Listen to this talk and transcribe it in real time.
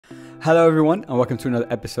Hello everyone and welcome to another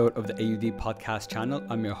episode of the AUD podcast channel.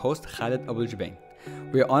 I'm your host Khalid Abul Jubain.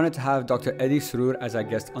 We are honored to have Dr. Eddie Srour as our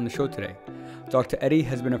guest on the show today. Dr. Eddie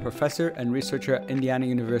has been a professor and researcher at Indiana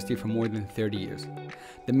University for more than 30 years.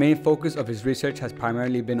 The main focus of his research has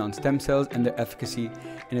primarily been on stem cells and their efficacy,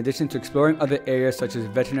 in addition to exploring other areas such as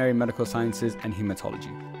veterinary medical sciences and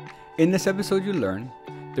hematology. In this episode, you'll learn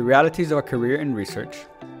the realities of a career in research,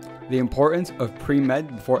 the importance of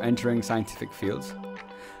pre-med before entering scientific fields,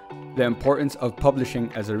 the importance of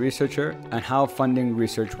publishing as a researcher, and how funding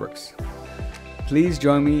research works. Please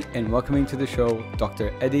join me in welcoming to the show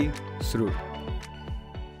Dr. Eddie Srour.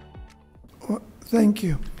 Well, thank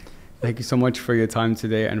you. Thank you so much for your time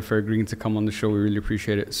today and for agreeing to come on the show. We really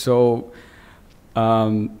appreciate it. So,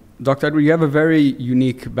 Dr. Edward, you have a very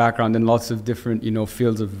unique background in lots of different,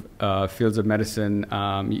 fields of medicine.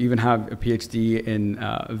 You even have a PhD in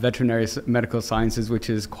veterinary medical sciences, which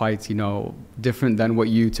is quite, different than what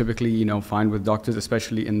you typically, find with doctors,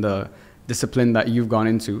 especially in the discipline that you've gone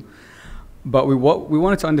into. But what we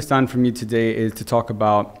wanted to understand from you today is to talk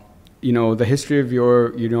about, the history of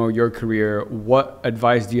your career. What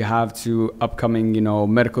advice do you have to upcoming,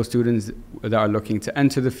 medical students that are looking to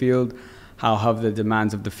enter the field? How have the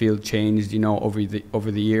demands of the field changed, over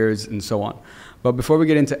the years and so on. But before we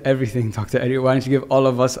get into everything, Dr. Eddie, why don't you give all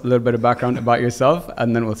of us a little bit of background about yourself,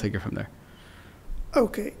 and then we'll take it from there.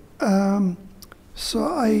 Okay. So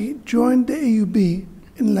I joined the AUB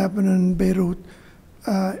in Lebanon, Beirut,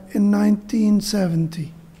 in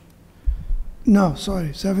 1970. No,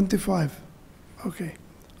 sorry, 75. Okay.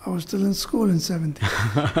 I was still in school in 70.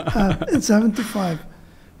 In 75.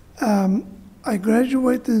 I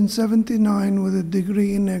graduated in 79 with a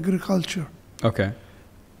degree in agriculture. Okay.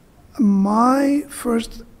 My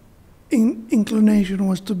first inclination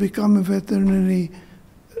was to become a veterinary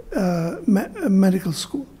medical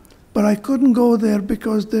school. But I couldn't go there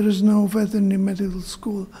because there is no veterinary medical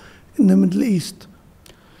school in the Middle East.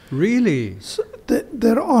 Really? So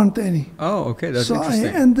there aren't any. Oh, okay, that's interesting. So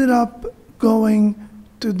I ended up going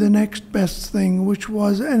to the next best thing, which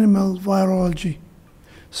was animal virology.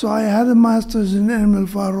 So I had a master's in animal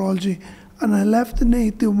virology, and I left in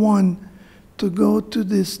 81 to go to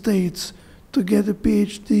the States to get a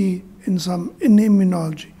PhD in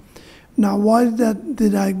immunology. Now, why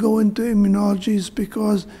did I go into immunology is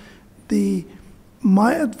because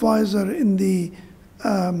my advisor at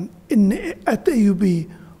AUB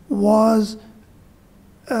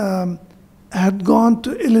had gone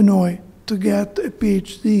to Illinois to get a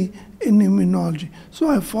PhD in immunology. So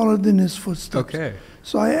I followed in his footsteps. Okay.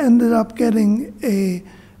 So I ended up getting a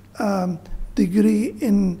degree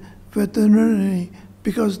in veterinary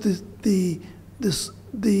because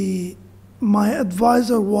my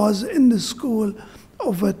advisor was in the school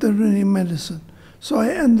of veterinary medicine. So I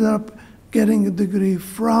ended up getting a degree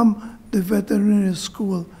from the veterinary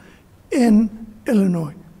school in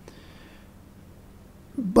Illinois.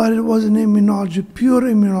 But it was in immunology, pure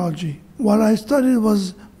immunology. What I studied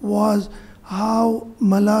was how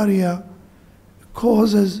malaria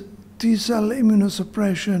causes T-cell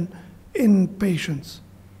immunosuppression in patients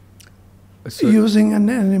using an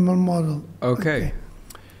animal model. Okay.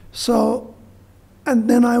 So, and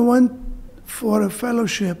then I went for a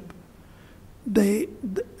fellowship.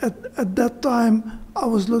 At that time, I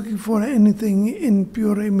was looking for anything in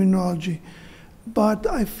pure immunology, but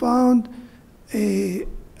I found the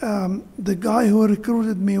guy who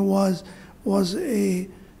recruited me was the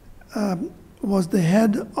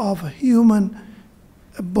head of human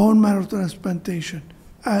bone marrow transplantation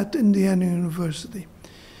at Indiana University.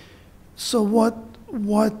 So what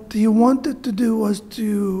he wanted to do was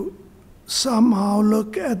to somehow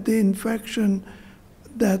look at the infection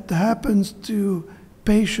that happens to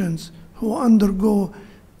patients who undergo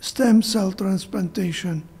stem cell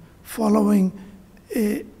transplantation following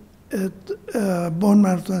a bone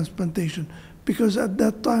marrow transplantation, because at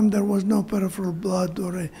that time there was no peripheral blood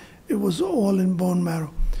it was all in bone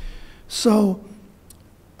marrow. So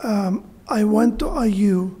I went to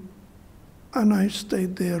IU and I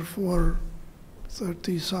stayed there for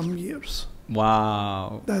 30-some years.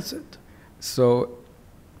 Wow. That's it. So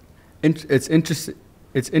it's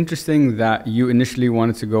interesting that you initially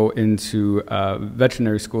wanted to go into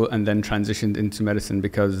veterinary school and then transitioned into medicine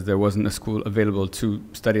because there wasn't a school available to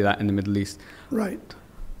study that in the Middle East. Right.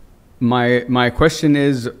 My question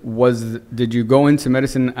is, did you go into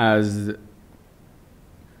medicine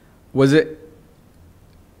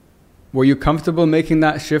were you comfortable making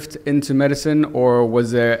that shift into medicine, or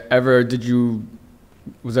was there a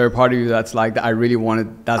part of you that's like, that's what I really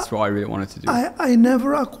wanted to do? I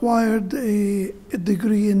never acquired a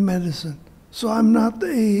degree in medicine, so I'm not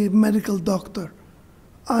a medical doctor.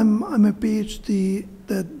 I'm a PhD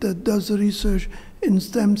that does research in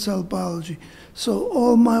stem cell biology. So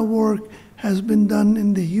all my work has been done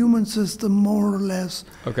in the human system, more or less.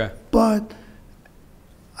 Okay. But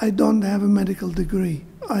I don't have a medical degree.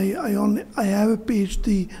 I have a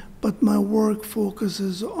PhD, but my work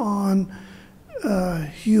focuses on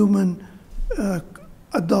human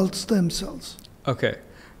adult stem cells. Okay.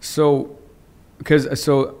 So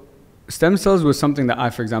stem cells was something that I,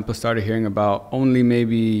 for example, started hearing about only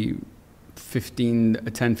maybe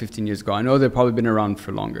 10, 15 years ago. I know they've probably been around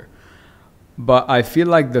for longer. But I feel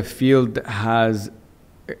like the field has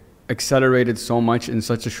accelerated so much in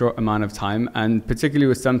such a short amount of time, and particularly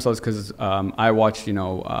with stem cells, because I watch,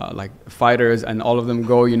 like fighters, and all of them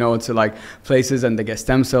go, to like places and they get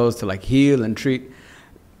stem cells to like heal and treat.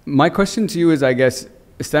 My question to you is, I guess,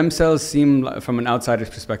 stem cells seem, from an outsider's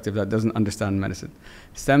perspective that doesn't understand medicine,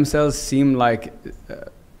 stem cells seem like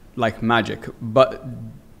magic, but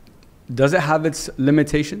does it have its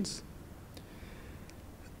limitations?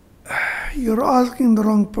 You're asking the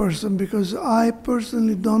wrong person, because I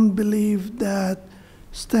personally don't believe that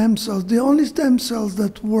stem cells, the only stem cells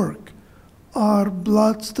that work are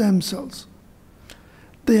blood stem cells.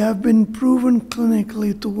 They have been proven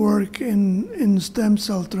clinically to work in stem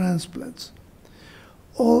cell transplants.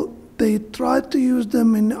 They try to use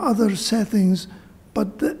them in other settings,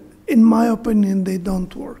 but in my opinion, they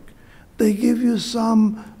don't work. They give you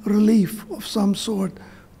some relief of some sort,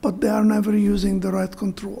 but they are never using the right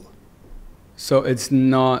control. So it's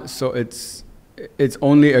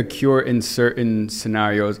only a cure in certain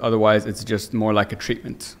scenarios. Otherwise, it's just more like a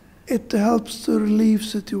treatment. It helps to relieve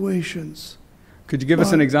situations. Could you give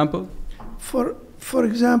us an example? For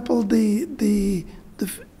example, the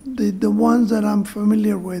ones that I'm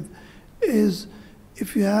familiar with is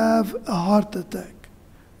if you have a heart attack,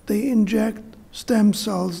 they inject stem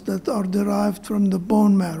cells that are derived from the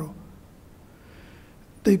bone marrow.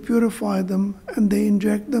 They purify them and they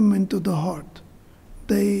inject them into the heart.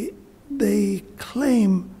 They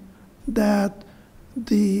claim that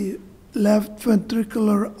the left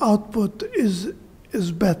ventricular output is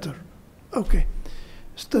better. Okay.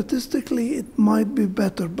 Statistically, it might be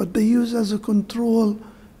better, but they use as a control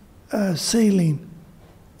saline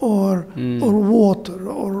or water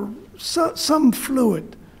or some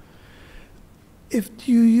fluid. If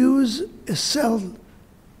you use a cell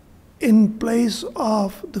in place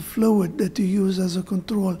of the fluid that you use as a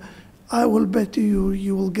control, I will bet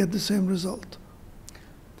you will get the same result.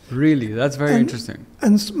 Really? That's very interesting.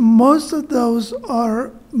 And most of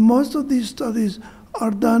these studies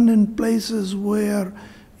are done in places where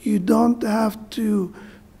you don't have to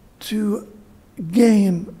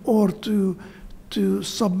gain or to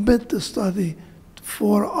submit the study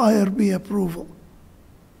for IRB approval.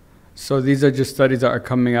 So these are just studies that are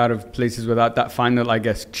coming out of places without that final, I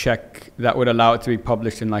guess, check that would allow it to be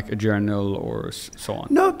published in like a journal or so on?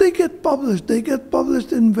 No, they get published. They get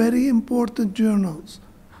published in very important journals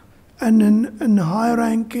and in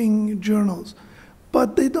high-ranking journals.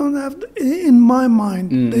 But they don't have, in my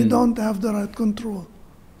mind, they don't have the right control.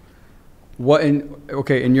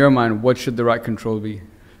 In your mind, what should the right control be?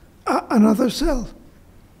 Another cell.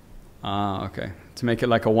 Okay. To make it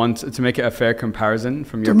to make it a fair comparison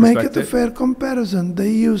from your perspective? To make it a fair comparison,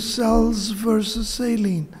 they use cells versus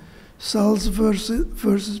saline, cells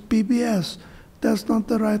versus PBS. That's not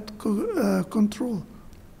the right control.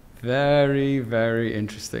 Very, very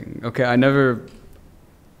interesting. Okay, I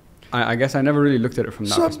guess I never really looked at it from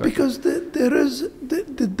that perspective. Because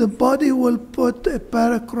the body will put a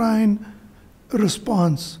paracrine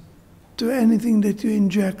response to anything that you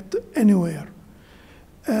inject anywhere.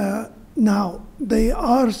 Now, they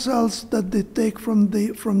are cells that they take from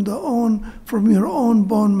your own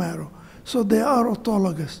bone marrow, so they are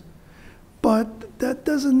autologous. But that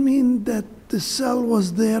doesn't mean that the cell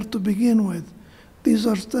was there to begin with. These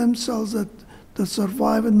are stem cells that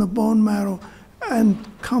survive in the bone marrow and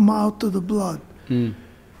come out to the blood,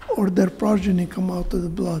 or their progeny come out to the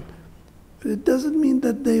blood. It doesn't mean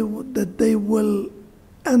that they will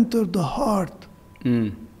enter the heart.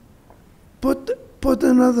 Put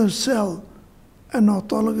another cell, an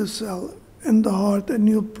autologous cell, in the heart, and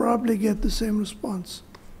you'll probably get the same response.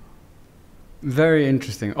 Very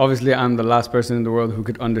interesting. Obviously, I'm the last person in the world who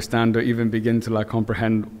could understand or even begin to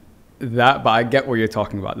comprehend that, but I get what you're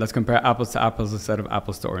talking about. Let's compare apples to apples instead of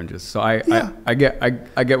apples to oranges. So I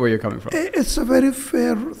get where you're coming from. It's a very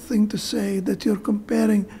fair thing to say that you're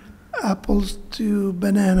comparing apples to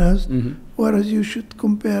bananas, whereas you should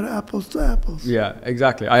compare apples to apples. Yeah,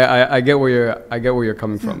 exactly. I get where you're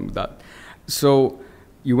coming from with that. So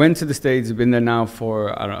you went to the States, you've been there now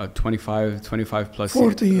for, I don't know, 25 plus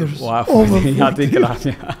 40 years. Wow, Over 40.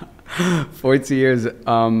 40 40 years.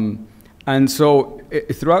 And so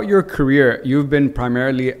throughout your career, you've been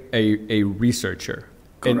primarily a researcher.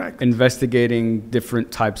 Correct. Investigating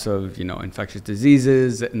different types of, infectious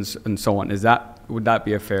diseases and so on. Would that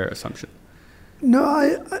be a fair assumption?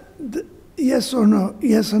 No, yes or no,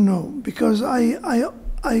 yes and no, because I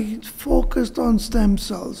focused on stem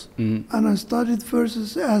cells, and I studied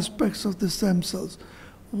various aspects of the stem cells.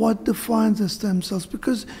 What defines the stem cells?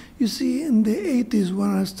 Because you see, in the 80s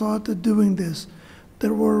when I started doing this,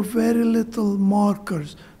 there were very little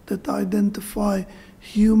markers that identify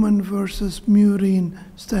human versus murine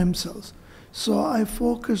stem cells. So I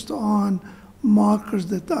focused on markers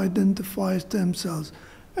that identify stem cells.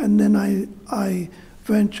 And then I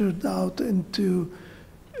ventured out into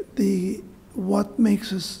what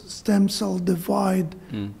makes a stem cell divide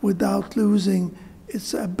without losing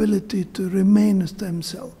its ability to remain a stem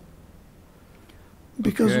cell.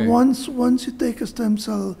 Because once you take a stem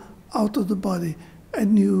cell out of the body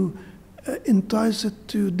and you entice it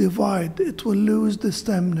to divide, it will lose the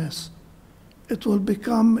stemness. It will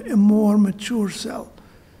become a more mature cell.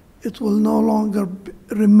 It will no longer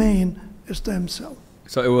remain a stem cell.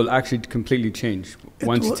 So it will actually completely change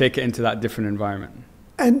once you take it into that different environment.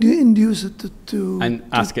 And you induce it to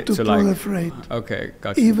Like, proliferate. okay,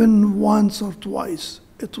 gotcha. Even once or twice,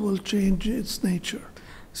 it will change its nature.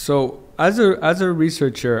 So as a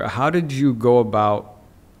researcher, how did you go about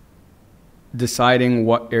deciding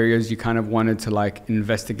what areas you kind of wanted to like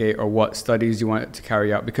investigate or what studies you wanted to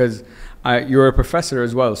carry out? Because you're a professor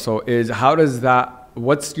as well. So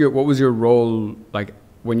what was your role like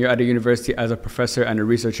when you're at a university as a professor and a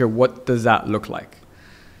researcher? What does that look like?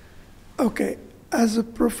 Okay, as a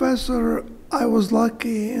professor, I was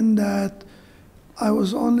lucky in that I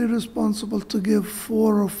was only responsible to give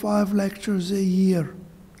 4 or 5 lectures a year.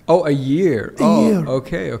 Oh, a year. A year.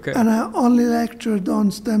 Okay. And I only lectured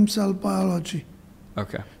on stem cell biology.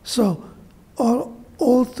 Okay. So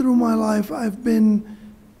all through my life, I've been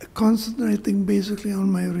concentrating basically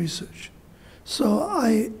on my research. So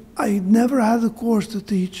I never had a course to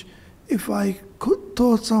teach. If I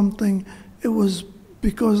taught something, it was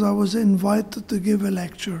because I was invited to give a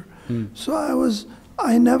lecture. So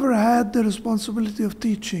I never had the responsibility of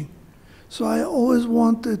teaching. So I always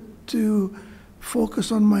wanted to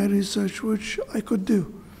focus on my research, which I could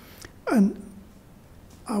do, and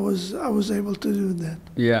I was able to do that.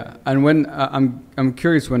 Yeah, and when I'm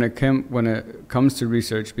curious when it comes to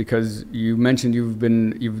research, because you mentioned you've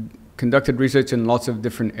conducted research in lots of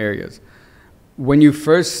different areas. When you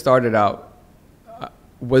first started out,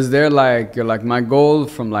 was there you're like, my goal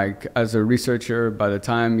from as a researcher, by the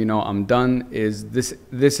time I'm done, is this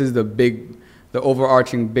is the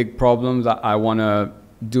overarching big problem that I want to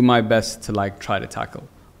do my best to try to tackle?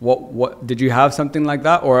 What did you have something like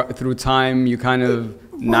that, or through time you kind of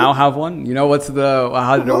now have one?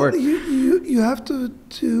 How did it work? You have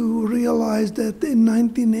to realize that in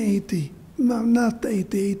 1980, not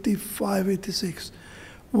 80, 85, 86,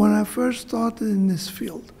 when I first started in this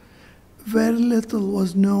field, very little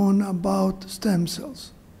was known about stem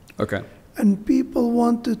cells. Okay. And people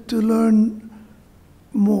wanted to learn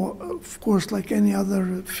more, of course, like any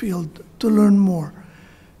other field, to learn more.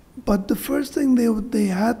 But the first thing they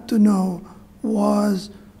had to know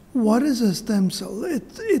was, what is a stem cell?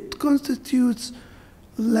 It constitutes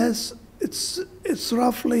it's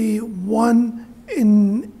roughly 1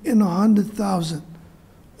 in 100,000,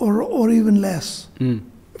 or even less,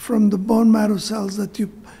 from the bone marrow cells that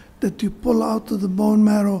you pull out of the bone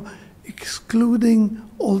marrow, excluding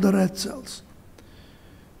all the red cells.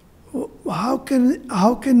 How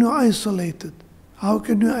can you isolate it? How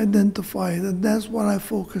can you identify it? And that's what I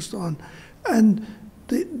focused on. And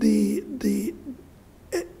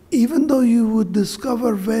even though you would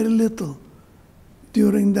discover very little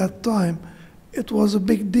during that time, it was a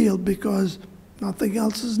big deal because nothing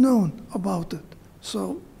else is known about it.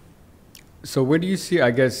 So where do you see,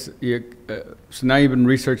 I guess, so now you've been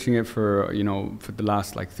researching it for the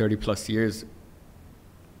last 30 plus years.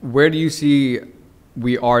 Where do you see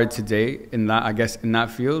we are today in that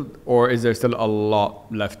field, or is there still a lot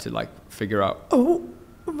left to figure out? Oh,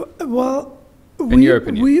 well, in your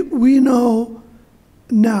opinion, we know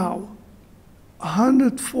now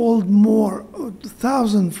 100-fold more,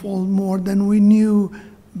 1,000-fold more than we knew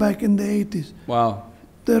back in the 80s. Wow.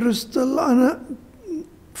 There is still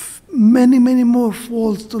many more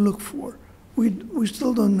folds to look for. We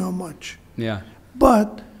still don't know much. Yeah.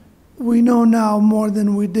 But we know now more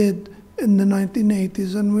than we did in the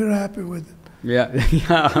 1980s, and we're happy with it. Yeah,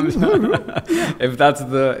 yeah. If that's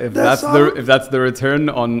the if that's the return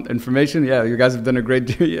on information, yeah, you guys have done a great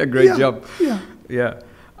job. Yeah. Yeah.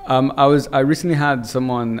 I recently had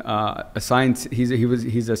someone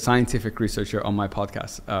he's a scientific researcher on my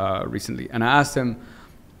podcast recently, and I asked him,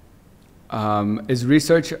 is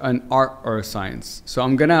research an art or a science? So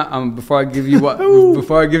I'm gonna before I give you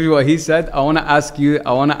what he said, I want to ask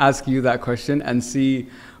you that question and see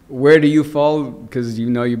where do you fall, because you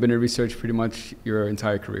know you've been in research pretty much your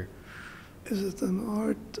entire career. Is it an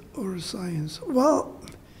art or a science? Well,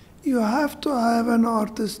 you have to have an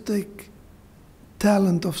artistic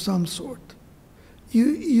talent of some sort.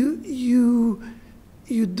 You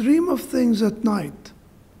dream of things at night,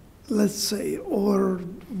 let's say, or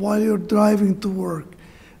while you're driving to work.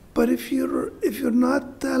 But if you're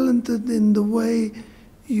not talented in the way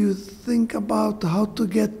you think about how to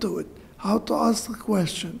get to it, how to ask the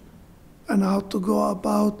question, and how to go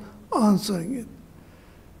about answering it,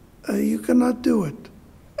 you cannot do it.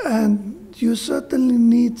 And you certainly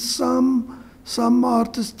need some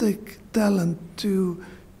artistic talent to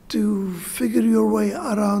figure your way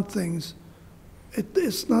around things.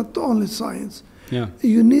 It's not only science. Yeah.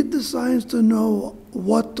 You need the science to know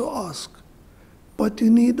what to ask, but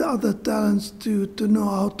you need other talents to know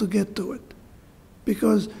how to get to it.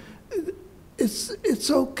 Because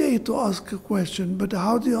it's okay to ask a question, but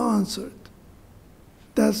how do you answer it?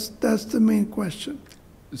 That's the main question.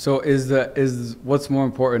 So is what's more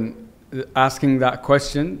important, asking that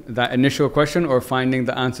question, that initial question, or finding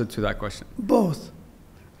the answer to that question? Both.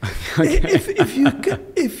 Okay.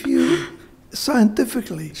 If you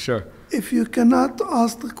scientifically, Sure. if you cannot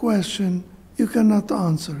ask the question, you cannot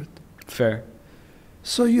answer it. Fair.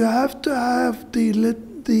 So you have to have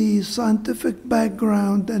the scientific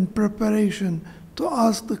background and preparation to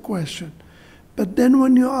ask the question. But then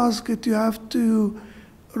when you ask it, you have to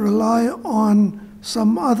rely on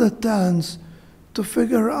some other talents to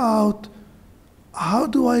figure out, how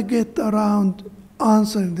do I get around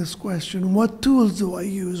answering this question? What tools do I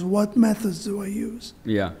use? What methods do I use?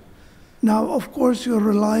 Yeah. Now, of course, you're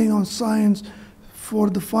relying on science for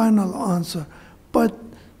the final answer, but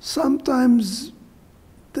sometimes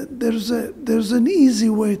there's an easy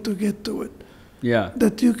way to get to it. Yeah.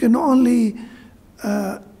 That you can only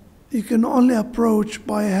approach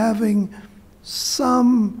by having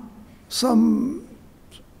some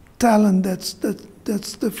talent that's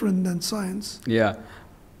different than science. Yeah.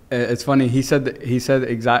 It's funny. He said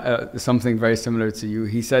something very similar to you.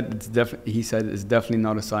 He said it's definitely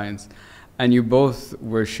not a science, and you both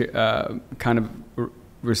were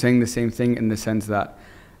were saying the same thing in the sense that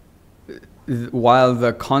while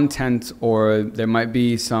the content, or there might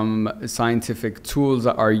be some scientific tools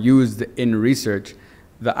that are used in research,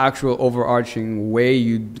 the actual overarching way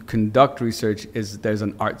you conduct research there's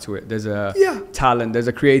an art to it. There's a talent, there's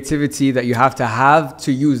a creativity that you have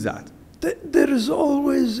to use that. There is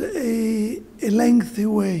always a lengthy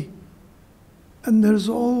way, and there's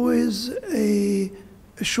always a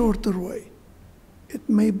shorter way. It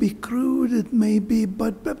may be crude, it may be,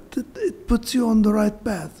 but it puts you on the right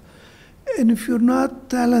path. And if you're not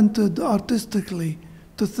talented artistically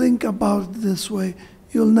to think about it this way,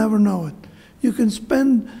 you'll never know it. You can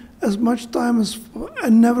spend as much time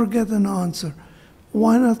and never get an answer.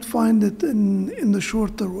 Why not find it in the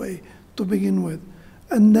shorter way to begin with,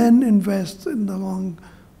 and then invest in the long,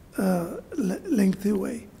 lengthy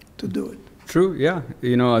way to do it? True. Yeah.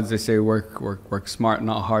 You know, as they say, work smart,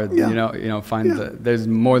 not hard. Yeah. You know, there's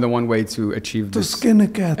more than one way to achieve this. To skin a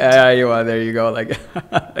cat. There you go. Like,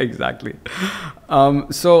 exactly.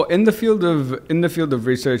 So in the field of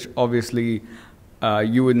research, obviously,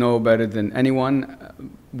 you would know better than anyone.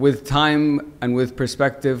 With time and with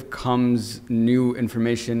perspective comes new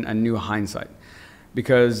information and new hindsight.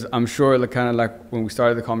 Because I'm sure, kind of like when we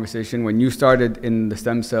started the conversation, when you started in the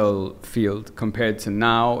stem cell field compared to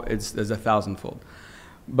now, there's 1,000-fold.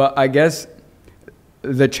 But I guess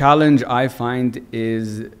the challenge I find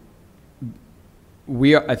is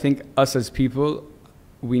I think us as people,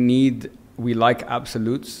 we like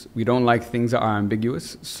absolutes. We don't like things that are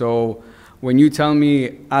ambiguous. So when you tell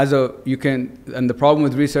me and the problem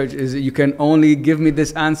with research is that you can only give me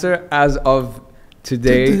this answer as of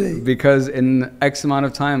today, because in X amount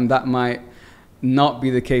of time that might not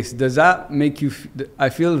be the case. Does that make you? I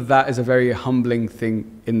feel that is a very humbling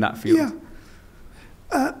thing in that field.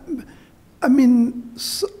 Yeah. I mean,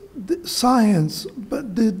 science,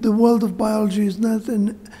 but the world of biology is not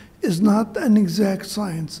an exact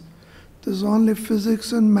science. There's only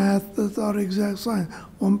physics and math that are exact science.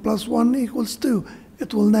 1 + 1 = 2.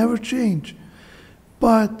 It will never change.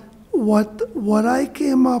 But what I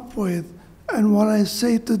came up with and what I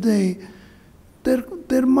say today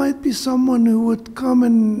there might be someone who would come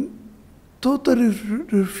and totally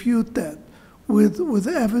refute that with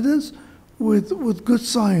evidence, with good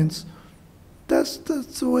science. That's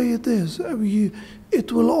the way it is. I mean,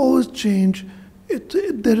 it will always change.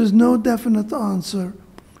 There is no definite answer.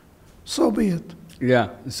 So be it. Yeah.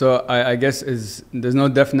 So I guess there's no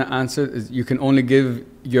definite answer. You can only give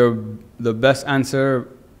the best answer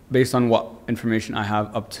based on what information I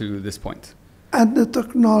have up to this point. And the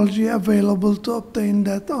technology available to obtain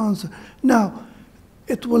that answer. Now,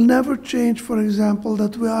 it will never change, for example,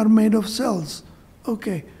 that we are made of cells.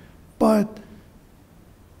 Okay, but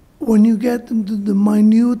when you get into the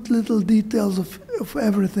minute little details of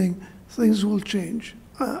everything, things will change.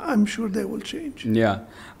 I'm sure they will change. Yeah.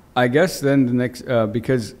 I guess then the next,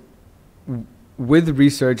 because with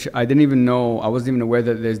research, I wasn't even aware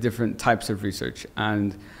that there's different types of research,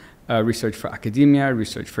 and research for academia,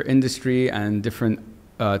 research for industry, and different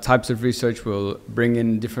types of research will bring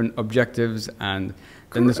in different objectives, and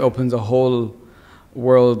then this opens a whole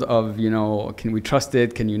world of, can we trust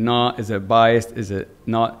it, can you not, is it biased, is it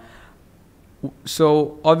not?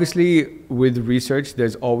 So obviously with research,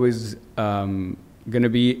 there's always going to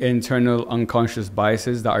be internal unconscious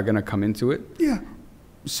biases that are going to come into it. Yeah.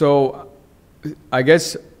 So I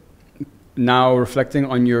guess now reflecting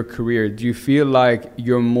on your career, do you feel like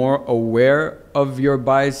you're more aware of your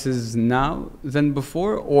biases now than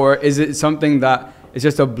before? Or is it something that it's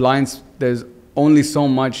just a there's only so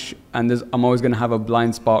much, and I'm always going to have a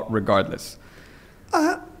blind spot regardless?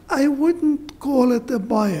 I wouldn't call it a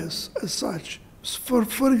bias as such.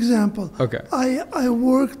 For example, okay. I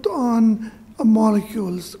worked on a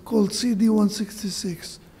molecule called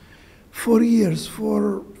CD166 for years,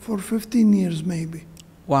 for 15 years maybe.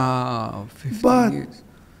 Wow, 15 years.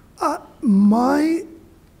 My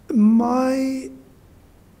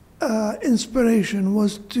inspiration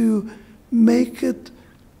was to make it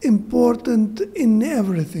important in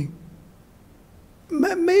everything.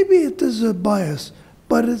 Maybe it is a bias,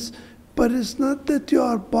 but it's not that you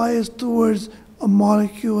are biased towards a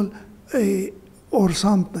molecule or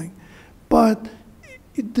something. But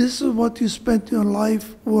this is what you spent your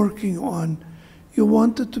life working on. You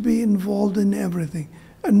wanted to be involved in everything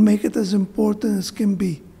and make it as important as can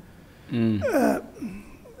be.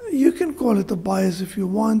 You can call it a bias if you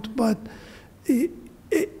want, but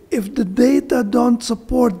if the data don't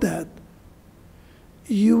support that,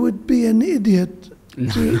 you would be an idiot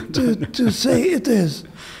to say it is.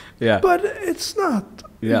 Yeah. But it's not.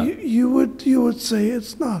 Yeah. You would say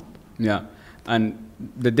it's not. Yeah. And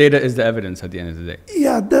the data is the evidence at the end of the day.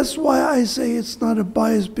 Yeah, that's why I say it's not a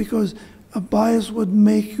bias, because a bias would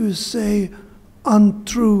make you say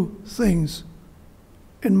untrue things,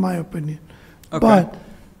 in my opinion. Okay. But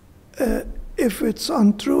if it's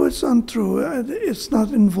untrue, it's untrue. It's not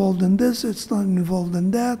involved in this, it's not involved in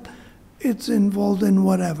that, it's involved in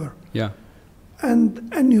whatever. Yeah.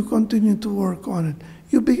 And you continue to work on it.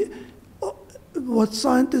 What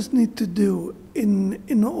scientists need to do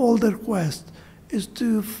in all their quest is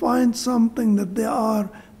to find something that they are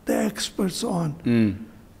the experts on.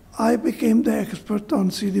 I became the expert on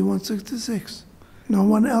CD166. No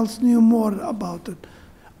one else knew more about it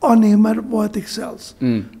on hematopoietic cells.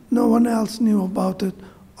 No one else knew about it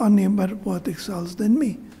on hematopoietic cells than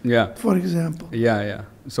me. Yeah. For example. Yeah, yeah.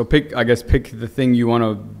 So pick the thing you want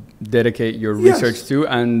to dedicate your research to,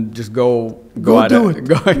 and just go at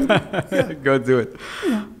it. Go do it.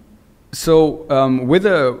 Yeah. So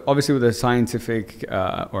obviously with a scientific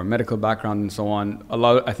or medical background and so on,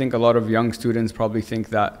 I think a lot of young students probably think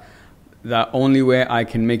that the only way I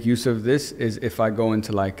can make use of this is if I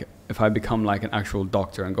become like an actual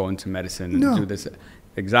doctor and go into medicine and do this.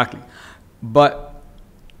 Exactly. But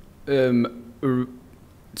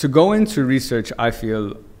to go into research, I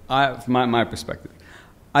feel, my perspective,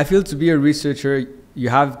 I feel to be a researcher, you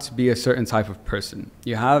have to be a certain type of person.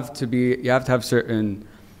 You have to have certain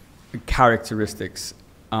characteristics,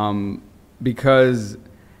 because,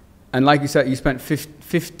 and like you said, you spent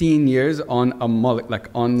 15 years on a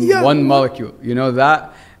one molecule. You know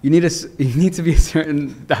that you need to be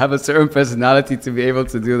to have a certain personality to be able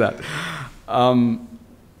to do that.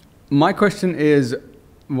 My question is,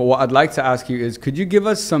 what I'd like to ask you is, could you give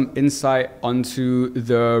us some insight onto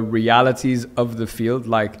the realities of the field?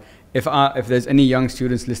 Like, if there's any young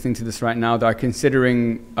students listening to this right now that are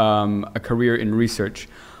considering a career in research,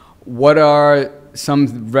 what are some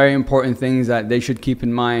very important things that they should keep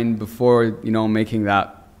in mind before, making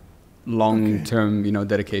that long-term,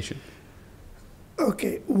 dedication?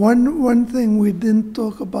 Okay, one thing we didn't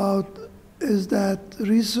talk about is that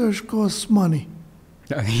research costs money.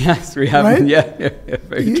 Yes, we have. Right? Yeah,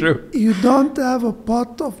 very true. You don't have a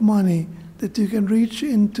pot of money that you can reach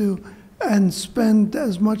into and spend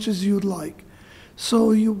as much as you'd like.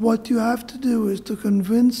 So what you have to do is to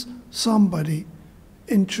convince somebody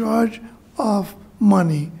in charge of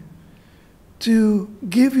money to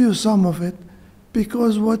give you some of it,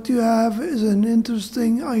 because what you have is an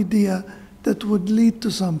interesting idea that would lead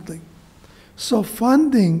to something. So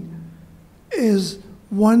funding is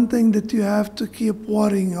one thing that you have to keep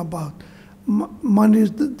worrying about. Money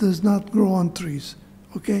does not grow on trees,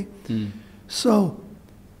 okay? So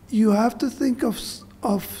you have to think of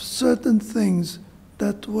certain things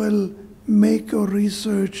that will make your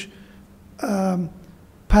research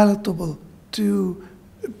palatable to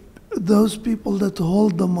those people that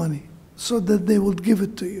hold the money, so that they will give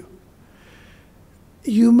it to you.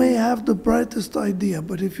 You may have the brightest idea,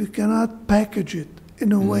 but if you cannot package it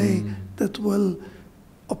in a way that will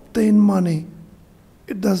obtain money,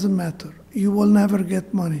 it doesn't matter. You will never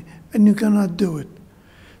get money, and you cannot do it.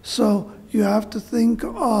 So you have to think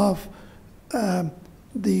of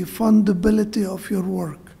the fundability of your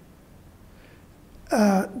work.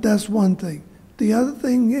 That's one thing. The other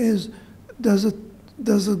thing is, does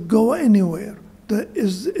it go anywhere?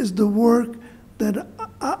 Is the work that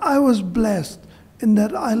I was blessed in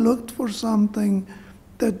that I looked for something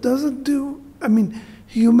that doesn't do, I mean,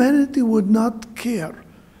 humanity would not care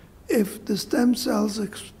if the stem cells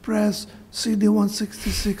express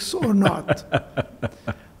CD166 or not.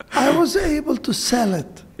 I was able to sell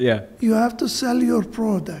it. Yeah. You have to sell your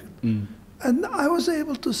product. And I was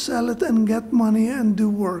able to sell it and get money and do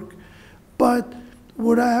work. But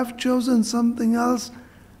would I have chosen something else?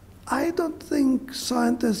 I don't think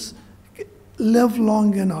scientists live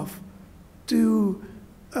long enough to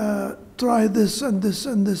try this and this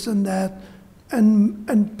and this and that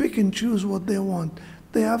and pick and choose what they want.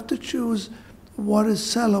 They have to choose what is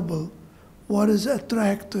sellable, what is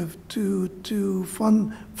attractive to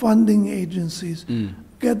funding agencies,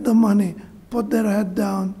 get the money, put their head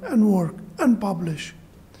down and work and publish.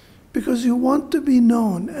 Because you want to be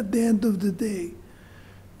known at the end of the day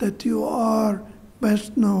that you are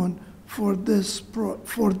best known for this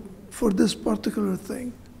for this particular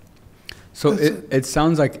thing. So it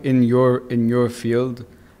sounds like in your field,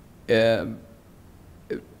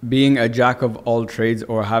 being a jack of all trades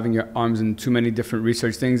or having your arms in too many different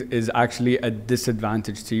research things is actually a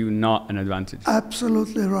disadvantage to you, not an advantage.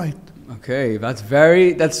 Absolutely right. Okay, that's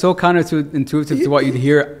so counterintuitive to what you'd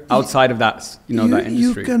hear outside of that, that industry.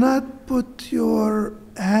 You cannot put your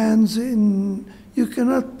hands in, you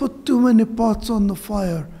cannot put too many pots on the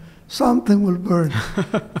fire. Something will burn.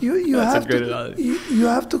 You have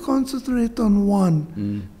to concentrate on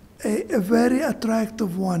one, a very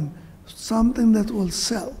attractive one, something that will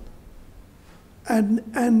sell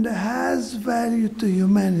and has value to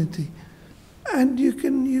humanity, and you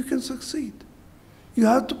can succeed. You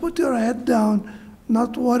have to put your head down,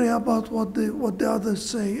 not worry about what the others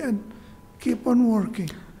say, and keep on working.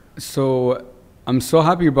 So I'm so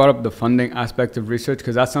happy you brought up the funding aspect of research,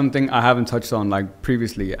 because that's something I haven't touched on like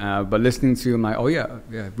previously. But listening to you, I'm like, oh yeah,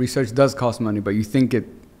 research does cost money, but you think it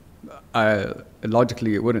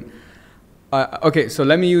logically it wouldn't. Okay, so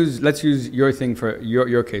let's use your thing for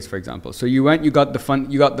your case, for example. So you got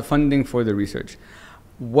the funding for the research.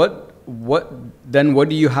 What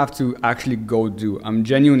do you have to actually go do? I'm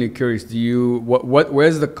genuinely curious.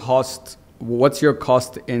 Where's the cost? What's your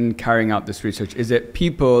cost in carrying out this research? Is it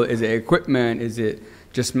people? Is it equipment? Is it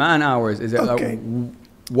just man hours? Is it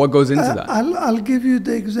what goes into that? I'll give you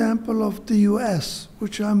the example of the U.S.,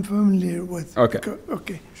 which I'm familiar with.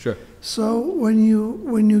 Okay. Sure. So when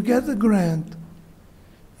you get a grant,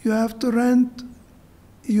 you have to rent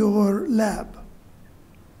your lab.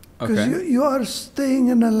 Because you are staying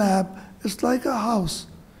in a lab. It's like a house.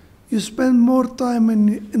 You spend more time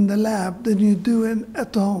in the lab than you do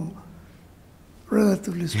at home,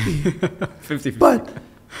 relatively speaking. 50-50. But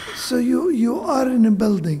so you are in a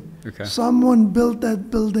building. Okay. Someone built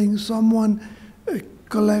that building. Someone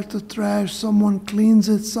collects the trash. Someone cleans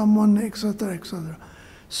it. Someone, etc., etc.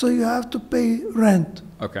 So you have to pay rent.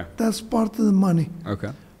 Okay. That's part of the money.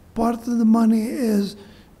 Okay. Part of the money is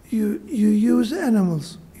you use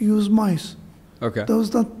animals. Use mice. Okay. Those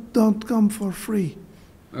don't come for free.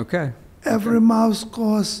 Okay. Every mouse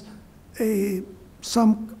costs an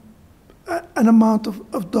amount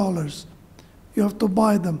of dollars. You have to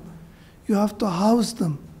buy them. You have to house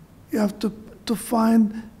them. You have to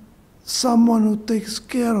find someone who takes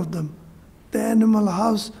care of them. The animal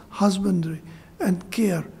husbandry and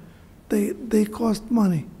care. They cost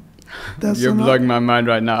money. You're blowing my mind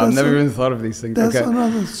right now. I've never even thought of these things. That's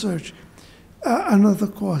another search. Another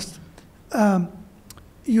cost.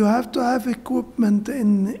 You have to have equipment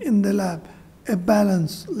in the lab, a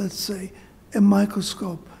balance, let's say, a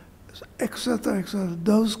microscope, etc., etc.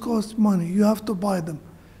 Those cost money. You have to buy them.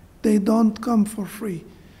 They don't come for free.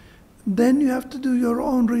 Then you have to do your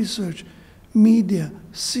own research, media,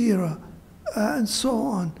 sera, and so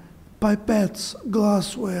on. Pipettes,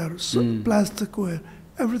 glassware, plasticware,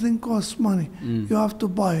 everything costs money. You have to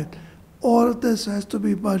buy it. All of this has to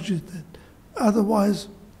be budgeted. Otherwise,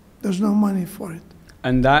 there's no money for it.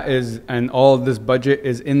 And all this budget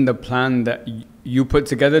is in the plan that you put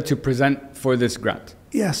together to present for this grant?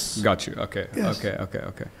 Yes. Got you. Okay. Yes.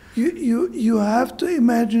 Okay. You have to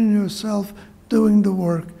imagine yourself doing the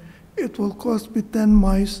work. It will cost me 10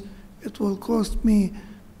 mice. It will cost me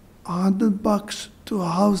 $100 to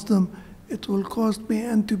house them. It will cost me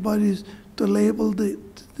antibodies to label the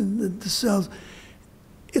cells.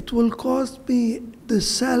 It will cost me the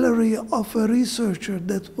salary of a researcher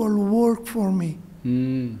that will work for me.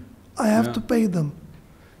 I have to pay them.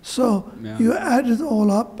 So you add it all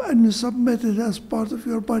up and you submit it as part of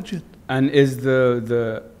your budget. And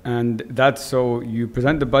that's so you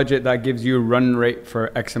present the budget that gives you run rate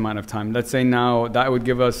for X amount of time. Let's say now that would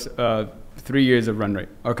give us 3 years of run rate.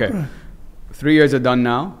 Okay, right. 3 years are done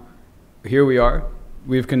now. Here we are.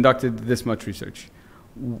 We've conducted this much research.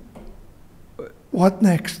 What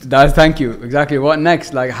next? Thank you. Exactly. What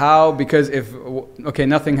next? Like how? Because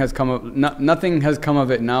nothing has come of nothing has come of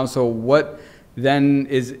it now. So what then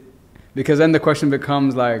is? Because then the question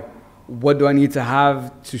becomes like, what do I need to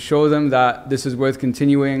have to show them that this is worth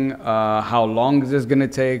continuing? How long is this going to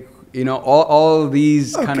take? You know, all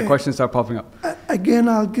these kind of questions start popping up. Again,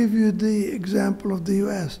 I'll give you the example of the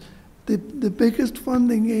U.S. The biggest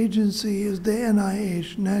funding agency is the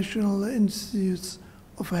NIH, National Institutes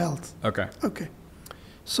of Health. Okay. Okay.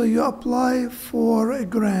 So you apply for a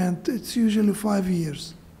grant. It's usually 5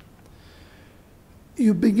 years.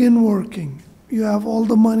 You begin working. You have all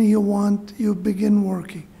the money you want. You begin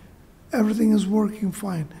working. Everything is working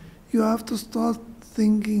fine. You have to start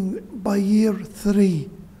thinking by year 3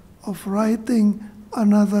 of writing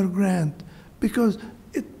another grant because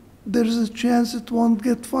there is a chance it won't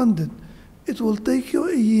get funded. It will take you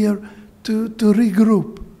a year to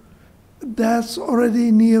regroup. That's already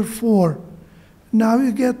in year 4. Now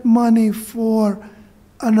you get money for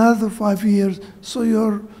another 5 years, so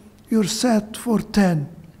you're set for 10.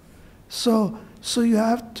 So you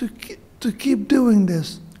have to keep doing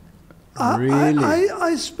this. Really?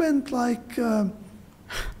 I spent like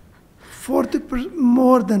 40%,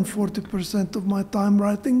 more than 40% of my time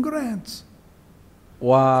writing grants.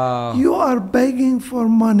 Wow. You are begging for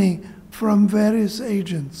money from various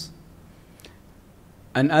agents.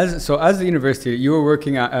 And as the university, you were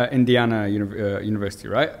working at Indiana University,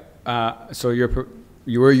 right? So you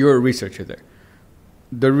were a researcher there.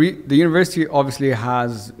 The university obviously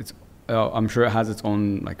has its, I'm sure it has its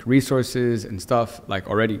own like resources and stuff like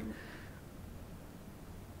already.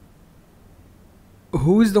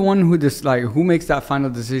 Who's the one who makes that final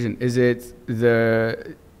decision? Is it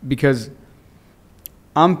because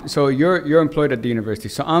so you're employed at the university,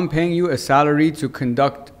 so I'm paying you a salary to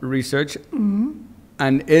conduct research.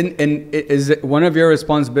 And is it one of your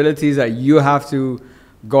responsibilities that you have to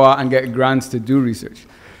go out and get grants to do research?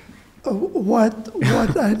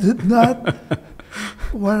 What I did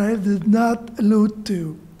not allude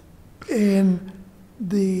to in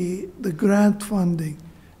the grant funding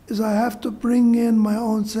is I have to bring in my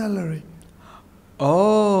own salary.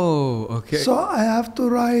 Oh, okay. So I have to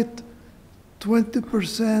write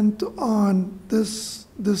 20% on this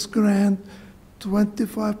grant,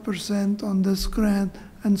 25% on this grant,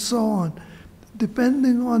 and so on,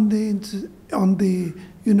 depending on the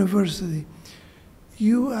university.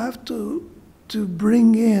 You have to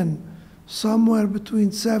bring in somewhere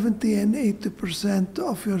between 70 and 80%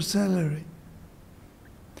 of your salary.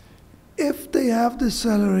 If they have the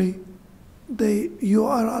salary, you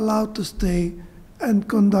are allowed to stay and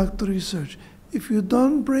conduct research. If you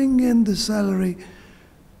don't bring in the salary,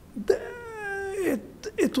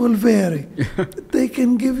 it will vary. They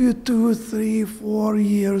can give you 2, 3, 4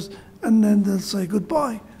 years, and then they'll say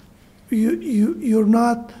goodbye. You're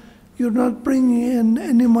not bringing in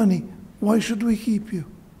any money. Why should we keep you?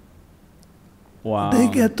 Wow. They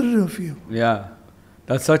get rid of you. Yeah,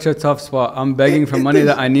 that's such a tough spot. I'm begging for money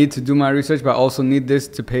that I need to do my research, but I also need this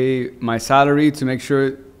to pay my salary to make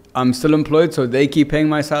sure I'm still employed, so they keep paying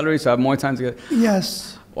my salary, so I have more time to get.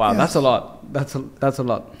 Yes. Wow, yes. That's a lot. That's a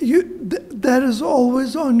lot. That is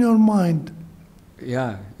always on your mind.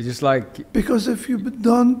 Yeah, it's just like. Because if you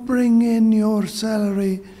don't bring in your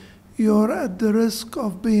salary, you're at the risk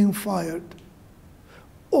of being fired.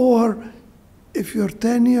 Or if you're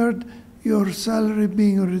tenured, your salary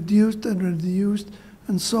being reduced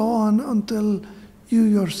and so on until you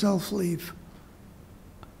yourself leave.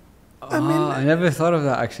 I mean, I never thought of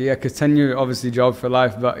that actually. Yeah, because tenure obviously job for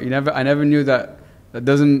life, but I never knew that that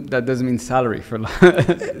doesn't mean salary for life.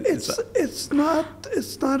 it's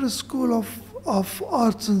not a school of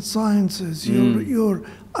arts and sciences.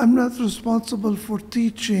 I'm not responsible for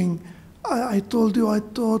teaching. I told you I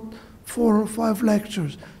taught 4 or 5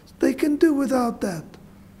 lectures. They can do without that.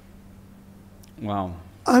 Wow.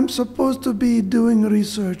 I'm supposed to be doing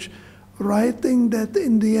research, writing that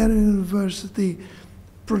Indiana University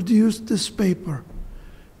produced this paper.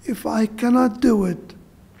 If I cannot do it,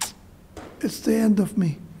 it's the end of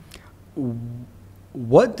me.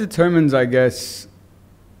 What determines, I guess,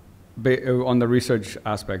 on the research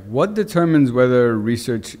aspect, what determines whether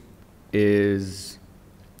research is...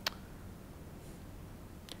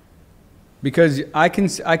 Because I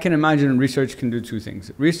can imagine research can do 2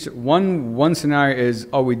 things. One scenario is,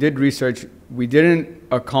 oh, we did research, we didn't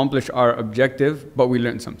accomplish our objective, but we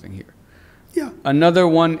learned something here. Yeah. Another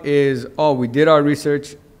one is, oh, we did our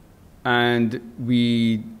research and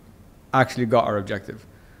we actually got our objective.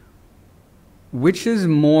 Which is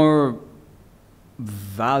more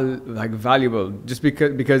valuable? Just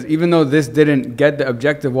because even though this didn't get the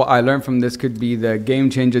objective, what I learned from this could be the game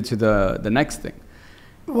changer to the next thing.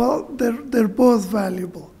 Well, they're both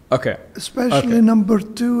valuable. Okay. Especially number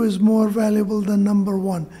 2 is more valuable than number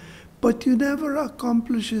 1. But you never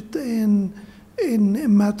accomplish it in a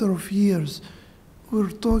matter of years.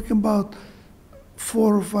 We're talking about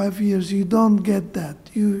 4 or 5 years. You don't get that.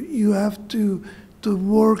 You have to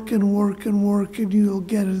work and work and work, and you'll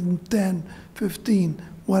get it in 10, 15,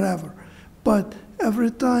 whatever. But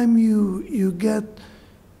every time you get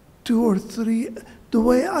 2 or 3, the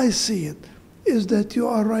way I see it is that you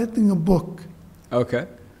are writing a book. Okay.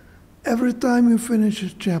 Every time you finish a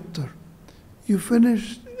chapter,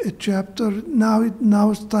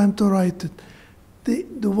 now it's time to write it.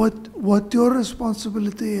 What your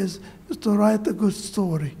responsibility is to write a good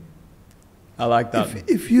story. I like that.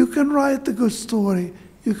 If you can write a good story,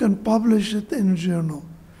 you can publish it in a journal.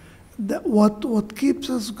 What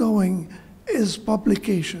keeps us going is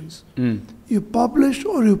publications. You publish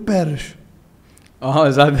or you perish. Oh,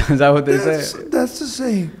 is that what they say? That's the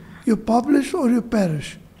saying. You publish or you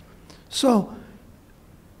perish. So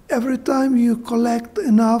every time you collect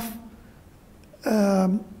enough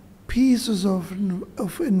pieces of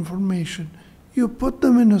information, you put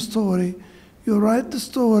them in a story, you write the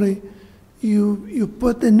story, you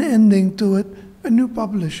put an ending to it, and you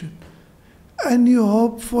publish it. And you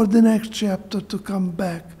hope for the next chapter to come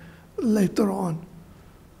back later on.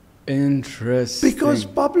 Interesting. Because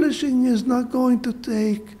publishing is not going to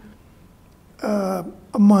take a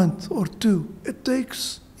month or 2. It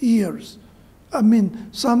takes years. I mean,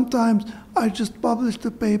 sometimes I just published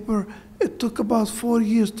a paper. It took about 4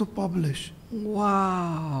 years to publish.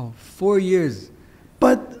 Wow, 4 years.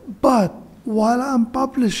 But while I'm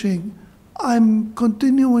publishing, I'm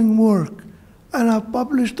continuing work, and I've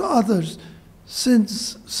published others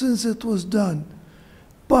since it was done.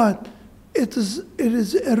 But it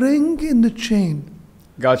is a ring in the chain.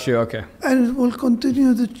 Got you. Okay. And it will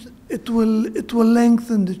continue. It will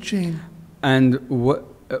lengthen the chain. And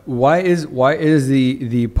why is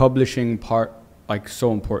the publishing part like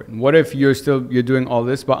so important? What if you're doing all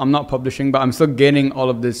this, but I'm not publishing, but I'm still gaining all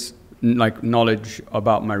of this like knowledge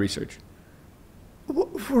about my research?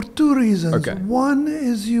 For 2 reasons. Okay. One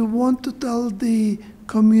is you want to tell the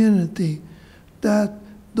community that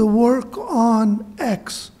the work on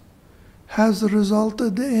X has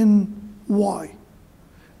resulted in Y.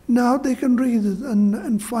 Now they can read it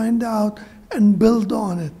and find out and build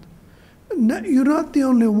on it. You're not the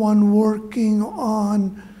only one working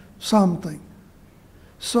on something.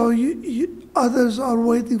 So others are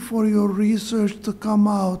waiting for your research to come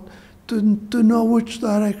out to know which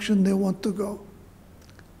direction they want to go.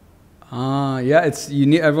 Yeah,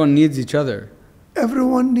 everyone needs each other.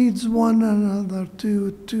 Everyone needs one another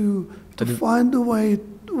to find a way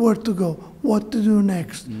where to go, what to do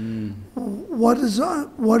next, what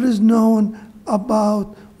is known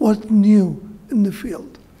about what's new in the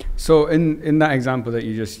field. So in that example that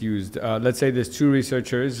you just used, let's say there's 2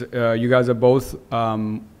 researchers. You guys are both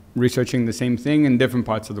researching the same thing in different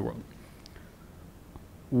parts of the world.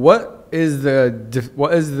 What is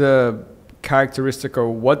the characteristic, or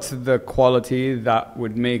what's the quality that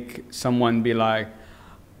would make someone be like,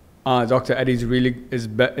 Dr. Eddie's really is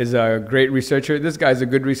a great researcher. This guy's a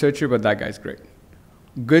good researcher, but that guy's great.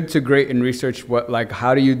 Good to great in research.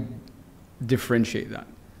 How do you differentiate that?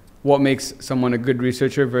 What makes someone a good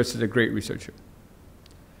researcher versus a great researcher?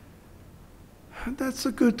 That's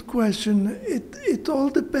a good question. It all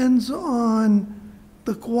depends on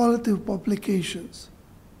the quality of publications.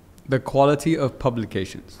 The quality of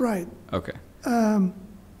publications. Right. Okay.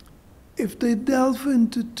 If they delve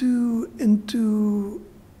into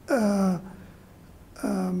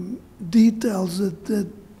details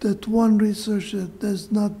that one researcher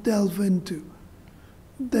does not delve into,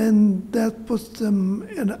 then that puts them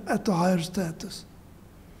at a higher status.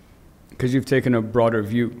 Because you've taken a broader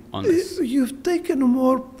view on this. You've taken a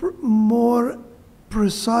more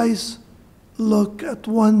precise look at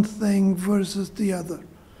one thing versus the other.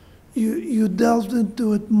 You delved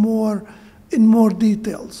into it in more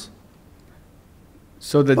details.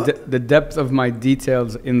 So the depth of my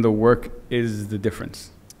details in the work is the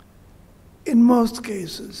difference. In most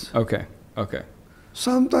cases. Okay. Okay.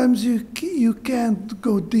 Sometimes you can't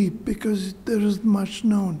go deep because there isn't much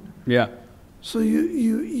known. Yeah. So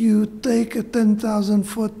you take a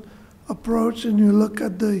 10,000-foot approach and you look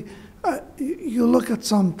at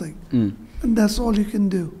something, and that's all you can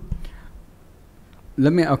do.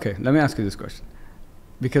 Let me ask you this question,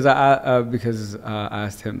 because I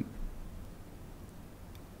asked him,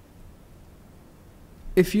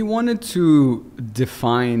 if you wanted to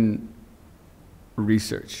define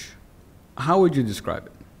research, how would you describe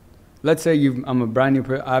it? Let's say I'm a brand new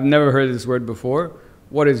person. I've never heard this word before.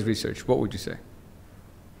 What is research? What would you say?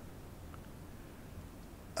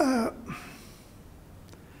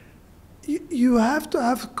 You have to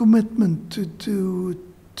have commitment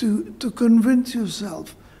to convince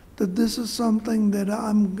yourself that this is something that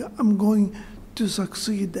I'm going to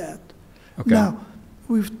succeed at. Okay. Now,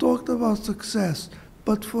 we've talked about success,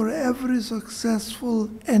 but for every successful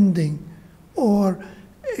ending,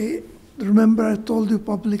 remember I told you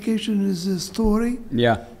publication is a story?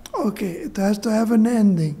 Yeah. Okay, it has to have an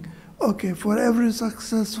ending. Okay, for every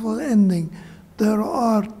successful ending, there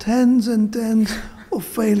are tens and tens of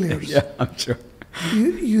failures. Yeah, I'm sure.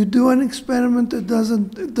 You do an experiment, it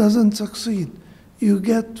doesn't succeed. You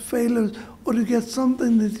get failures, or you get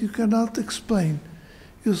something that you cannot explain.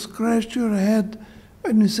 You scratch your head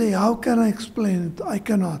and you say, how can I explain it? I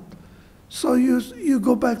cannot. So you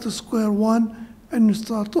go back to square one and you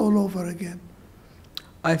start all over again.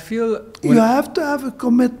 I feel you have to have a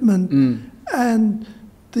commitment, and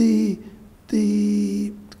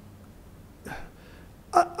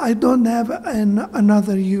I don't have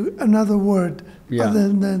another word other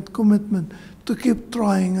than commitment, to keep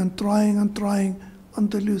trying and trying and trying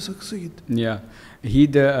until you succeed. Yeah, he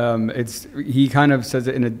kind of says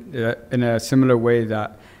it in a similar way,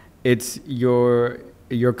 that it's your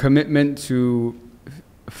commitment to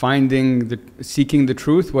seeking the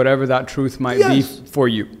truth, whatever that truth might be for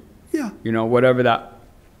you. Yeah. Whatever that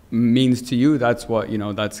means to you, that's what,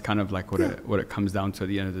 that's kind of like what it comes down to at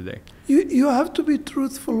the end of the day. You have to be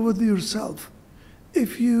truthful with yourself.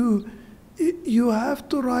 If you have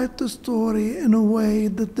to write the story in a way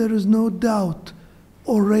that there is no doubt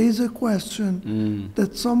or raise a question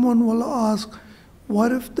that someone will ask,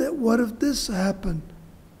 what if this happened?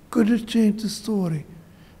 Could it change the story?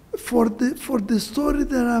 For the story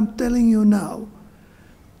that I'm telling you now,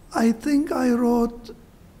 I think I wrote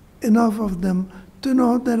enough of them to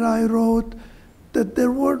know that I wrote that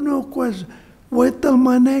there were no questions. Wait till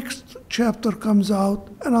my next chapter comes out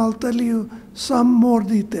and I'll tell you some more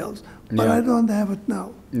details, but I don't have it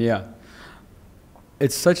now. Yeah.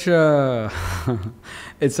 It's such a,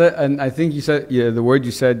 and I think you said, the word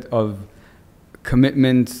you said of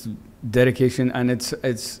commitment, dedication, and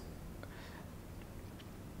it's,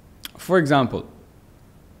 for example,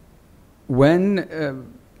 when,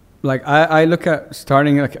 I look at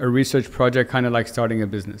starting like a research project kind of like starting a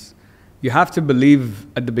business. You have to believe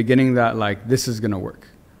at the beginning that this is going to work.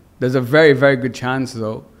 There's a very, very good chance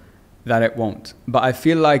though that it won't. But I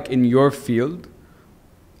feel like in your field,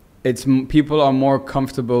 people are more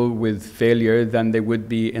comfortable with failure than they would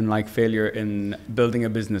be in failure in building a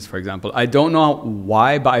business, for example. I don't know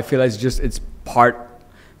why, but I feel like it's part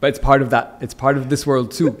of that. It's part of this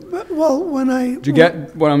world too. Well, do you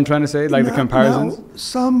get what I'm trying to say? The comparisons?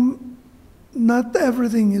 Not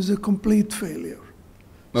everything is a complete failure.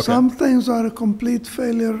 Okay. Some things are a complete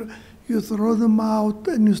failure. You throw them out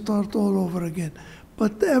and you start all over again.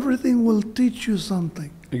 But everything will teach you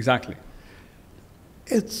something. Exactly.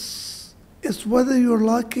 It's whether you're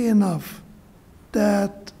lucky enough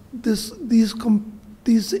that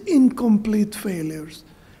these incomplete failures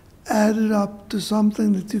added up to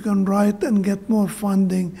something that you can write and get more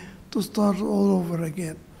funding to start all over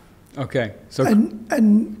again. Okay. So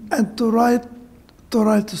and to write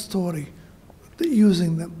a story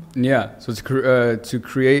using them. Yeah. So to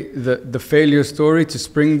create the failure story to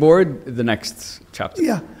springboard the next chapter.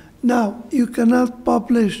 Yeah. Now you cannot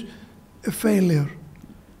publish a failure,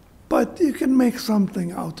 but you can make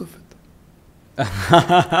something out of it.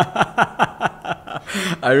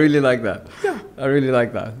 I really like that. Yeah. I really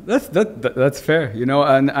like that. That's fair, you know.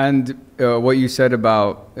 And what you said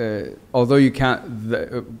about although you can't,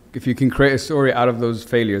 if you can create a story out of those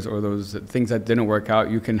failures or those things that didn't work out,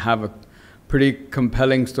 you can have a pretty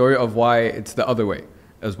compelling story of why it's the other way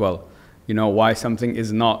as well. You know, why something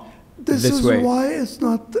is not This this is way. why it's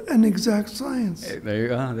not an exact science.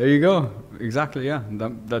 There you go. Exactly. Yeah.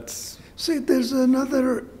 That's. See, there's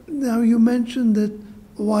another, now you mentioned it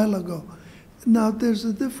a while ago. Now, there's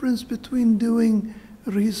a difference between doing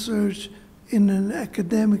research in an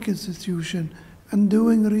academic institution and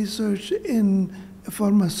doing research in a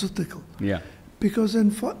pharmaceutical. Yeah. Because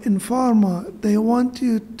in pharma, they want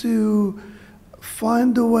you to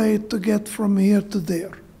find a way to get from here to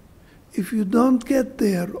there. If you don't get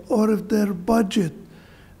there, or if their budget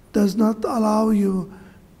does not allow you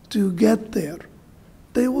to get there,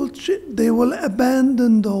 they will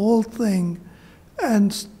abandon the whole thing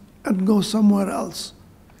and go somewhere else.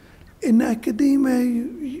 In academia,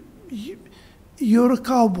 you're a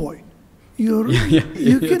cowboy. You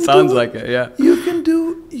can It sounds like it. Yeah.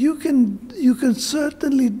 you can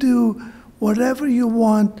certainly do whatever you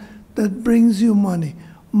want that brings you money.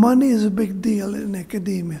 Money is a big deal in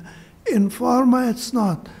academia. In pharma, it's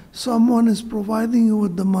not. Someone is providing you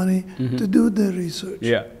with the money to do the research.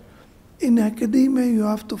 Yeah. In academia, you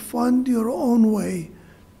have to fund your own way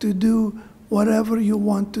to do whatever you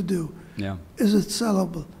want to do. Yeah. Is it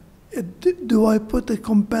sellable? Do I put a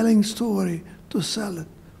compelling story to sell it?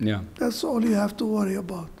 Yeah. That's all you have to worry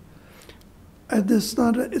about. And it's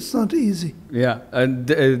not easy. Yeah.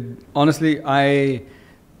 And honestly, I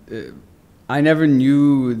never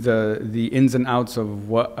knew the ins and outs of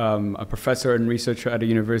what a professor and researcher at a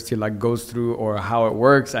university like goes through, or how it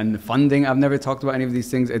works, and the funding. I've never talked about any of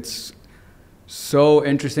these things. It's so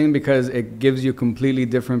interesting because it gives you a completely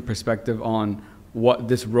different perspective on what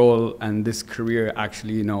this role and this career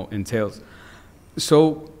actually, you know, entails.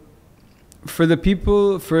 So for the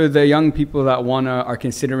young people that are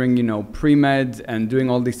considering, you know, pre-med and doing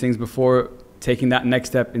all these things before taking that next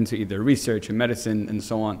step into either research and medicine and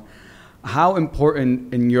so on, how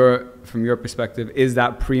important from your perspective is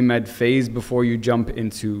that pre-med phase before you jump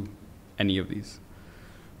into any of these?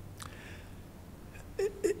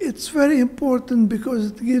 It's very important because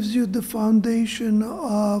it gives you the foundation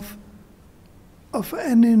of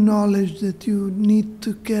any knowledge that you need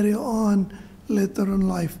to carry on later in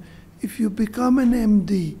life. If you become an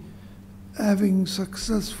MD, having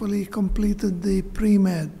successfully completed the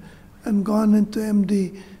pre-med and gone into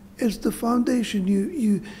MD, it's the foundation.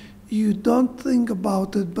 You don't think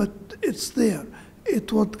about it, but it's there.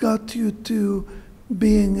 It's what got you to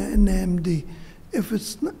being an MD.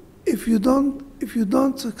 If you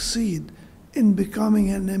don't succeed in becoming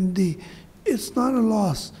an MD, it's not a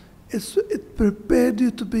loss. It prepared you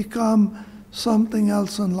to become something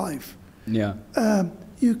else in life. Yeah.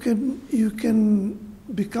 You can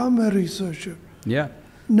become a researcher. Yeah.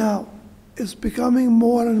 Now, it's becoming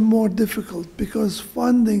more and more difficult because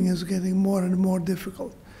funding is getting more and more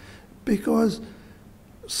difficult. Because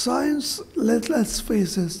science, let's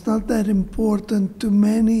face it, it's not that important to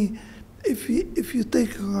many. If you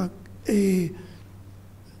take a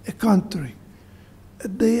country,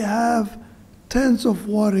 they have tens of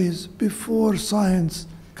worries before science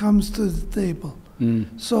comes to the table.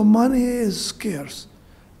 So money is scarce,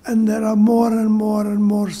 and there are more and more and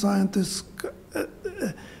more scientists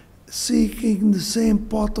seeking the same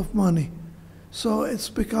pot of money. So it's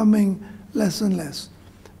becoming less and less.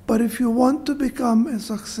 But if you want to become a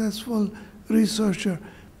successful researcher,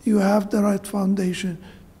 you have the right foundation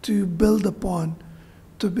to build upon,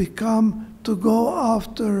 to go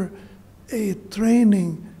after a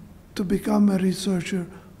training to become a researcher,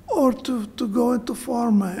 or to go into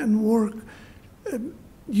pharma and work.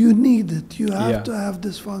 You need it. You have to have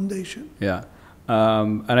this foundation. Yeah.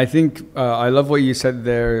 And I think I love what you said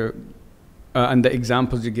there, and the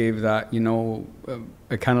examples you gave, that, you know,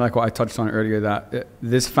 kind of like what I touched on earlier, that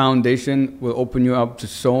this foundation will open you up to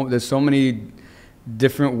there's so many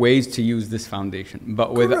different ways to use this foundation.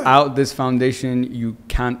 But without this foundation, you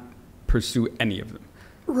can't pursue any of them.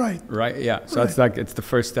 Right. Right? Yeah. So it's like, it's the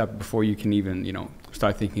first step before you can even, you know,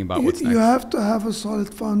 start thinking about what's next. You have to have a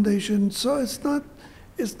solid foundation. So it's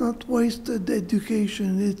not wasted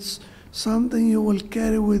education. It's something you will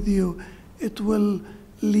carry with you. It will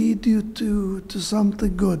lead you to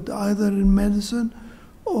something good, either in medicine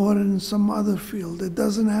or in some other field. It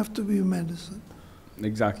doesn't have to be medicine.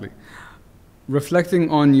 Exactly.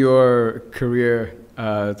 Reflecting on your career,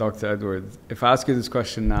 Dr. Edwards, if I ask you this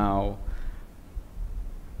question now,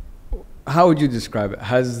 how would you describe it?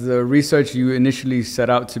 Has the research you initially set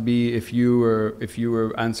out to be, if you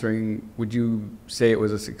were answering, would you say it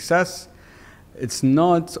was a success? It's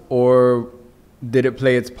not, or did it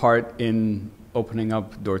play its part in opening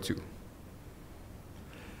up door 2?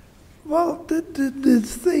 Well, the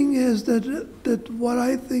thing is that what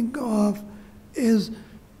I think of is,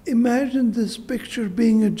 imagine this picture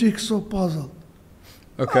being a jigsaw puzzle.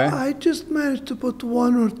 Okay. I just managed to put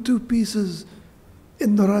 1 or 2 pieces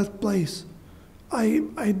in the right place. I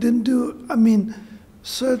didn't do, I mean,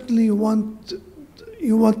 certainly you want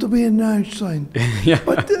to be an Einstein, Yeah.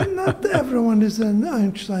 but not everyone is an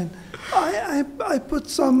Einstein. I put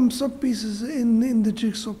some pieces in the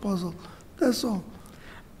jigsaw puzzle, that's all.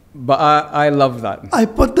 But I love that. I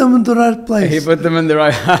put them in the right place. He put them in the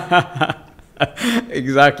right...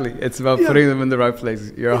 Exactly. It's about putting them in the right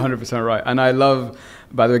place. You're 100% right. And I love,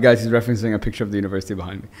 by the way, guys, he's referencing a picture of the university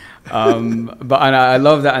behind me. And I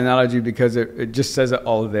love that analogy because it just says it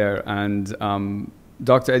all there. And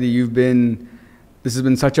Dr. Eddie, this has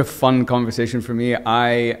been such a fun conversation for me.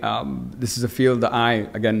 This is a field that I,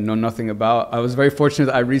 again, know nothing about. I was very fortunate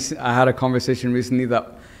that I had a conversation recently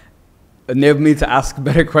that enabled me to ask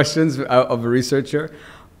better questions of a researcher.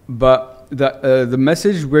 But the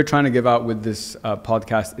message we're trying to give out with this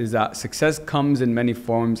podcast is that success comes in many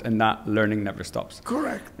forms and that learning never stops.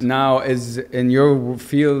 Correct. Now, is in your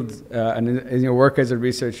field and in your work as a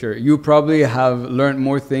researcher, you probably have learned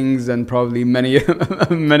more things than probably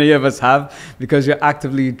many of us have, because you're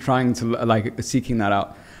actively trying to seeking that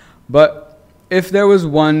out. But if there was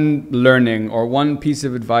one learning or one piece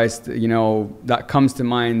of advice that comes to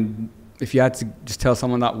mind, if you had to just tell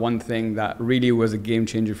someone that one thing that really was a game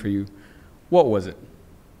changer for you, what was it?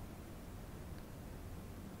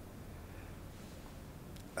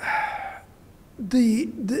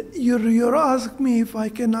 You're asking me if I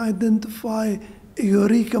can identify a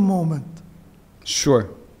eureka moment.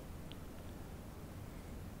 Sure.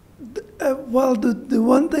 Well, the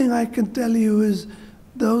one thing I can tell you is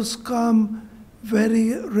those come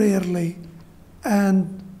very rarely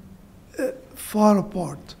and far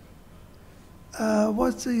apart.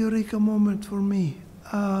 What's a eureka moment for me?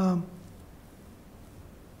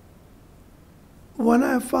 When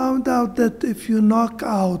I found out that if you knock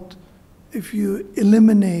out, if you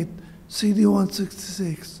eliminate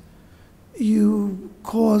CD166, you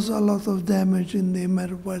cause a lot of damage in the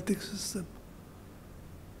hematopoietic system.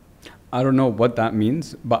 I don't know what that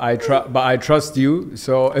means, but I trust you.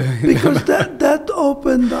 So because that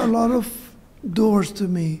opened a lot of doors to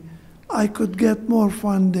me. I could get more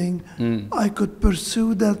funding. I could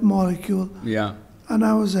pursue that molecule. Yeah. And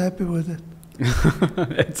I was happy with it.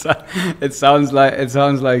 It sounds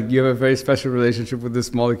like you have a very special relationship with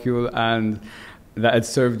this molecule, and that it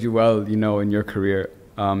served you well, in your career.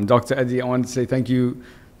 Dr. Eddie, I want to say thank you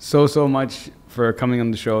so much for coming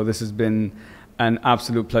on the show. This has been an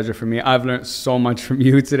absolute pleasure for me. I've learned so much from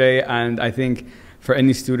you today, and I think for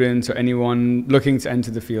any students or anyone looking to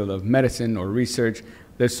enter the field of medicine or research,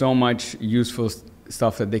 there's so much useful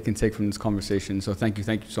stuff that they can take from this conversation. So thank you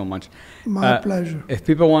so much. My pleasure. If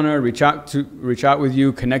people want to reach out with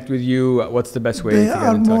you, connect with you, what's the best way to get in touch? They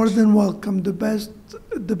are more than welcome. The best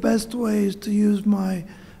way is to use my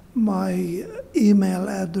email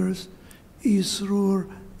address is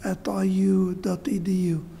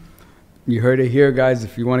srour@iu.edu. You heard it here, guys.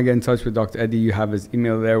 If you want to get in touch with Dr. Eddie, you have his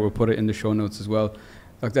email there. We'll put it in the show notes as well.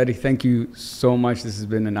 Dr. Eddie, thank you so much. This has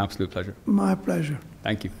been an absolute pleasure. My pleasure.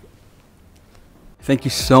 Thank you. Thank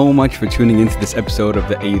you so much for tuning into this episode of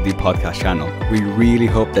the AUD podcast channel. We really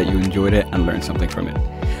hope that you enjoyed it and learned something from it.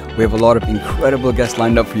 We have a lot of incredible guests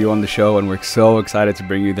lined up for you on the show, and we're so excited to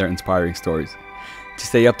bring you their inspiring stories. To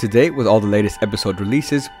stay up to date with all the latest episode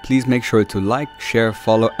releases, please make sure to like, share,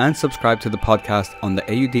 follow, and subscribe to the podcast on the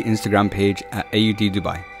AUD Instagram page at AUD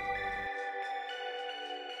Dubai.